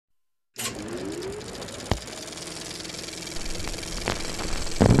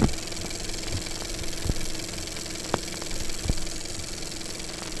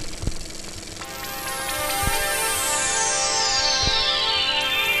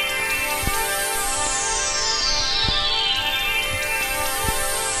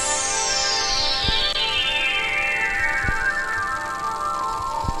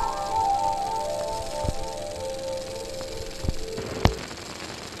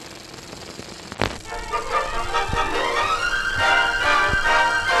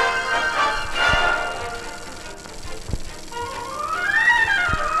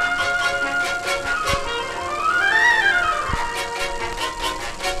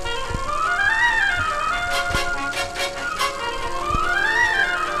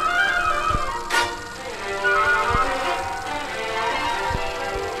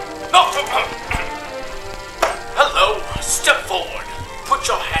Hello, step forward. Put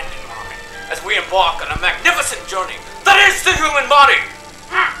your hand in mine as we embark on a magnificent journey that is the human body.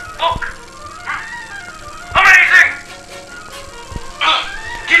 Look. Amazing!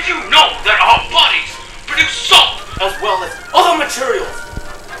 Did you know that our bodies produce salt as well as other materials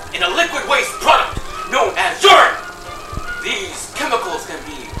in a liquid waste product known as urine? These chemicals can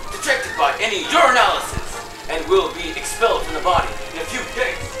be detected by any urinalysis and will be expelled from the body in a few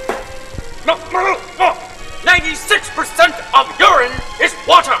days. 96% of urine is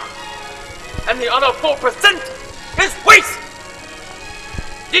water, and the other 4% is waste.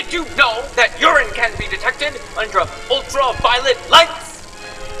 Did you know that urine can be detected under ultraviolet lights?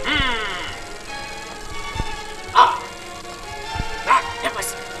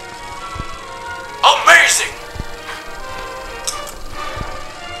 Magnificent. Amazing.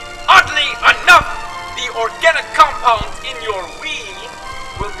 Oddly enough, the organic compounds in your wee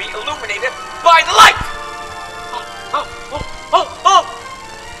will be illuminated by the light.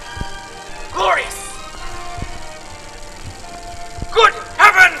 Glorious! Good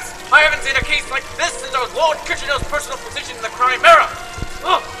heavens! I haven't seen a case like this since I was Lord Kitchener's personal physician in the crime era.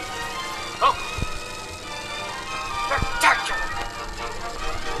 Spectacular!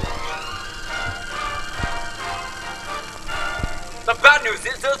 The bad news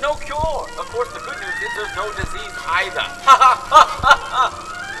is there's no cure. Of course, the good news is there's no disease either.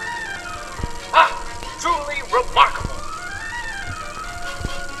 Truly remarkable.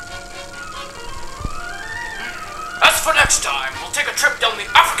 As for next time, we'll take a trip down the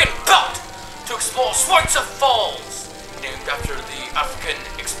African belt to explore Schweitzer Falls, named after the African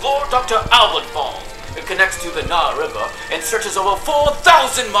explorer Dr. Albert Falls. It connects to the Nile River and stretches over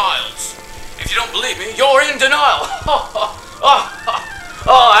 4,000 miles. If you don't believe me, you're in denial.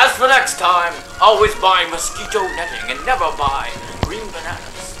 As for next time, always buy mosquito netting and never buy green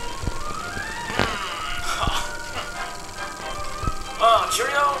bananas.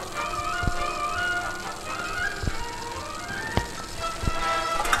 Cheerio.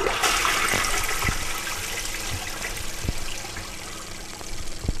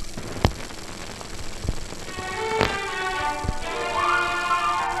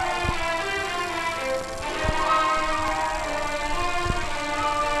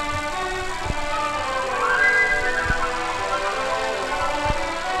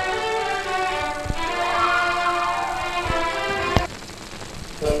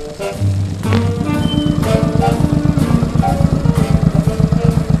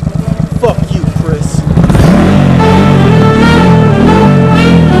 Fuck you, Chris.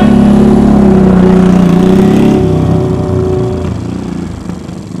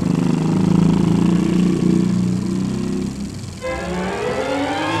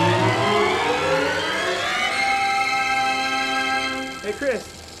 Hey Chris,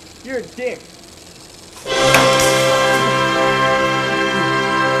 you're a dick.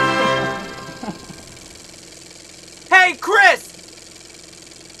 Hey, Chris!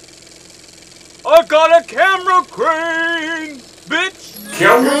 I got a camera crane, bitch!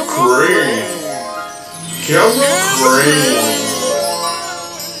 Camera crane! Camera crane!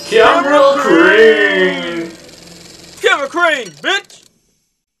 Camera crane! Camera crane, bitch!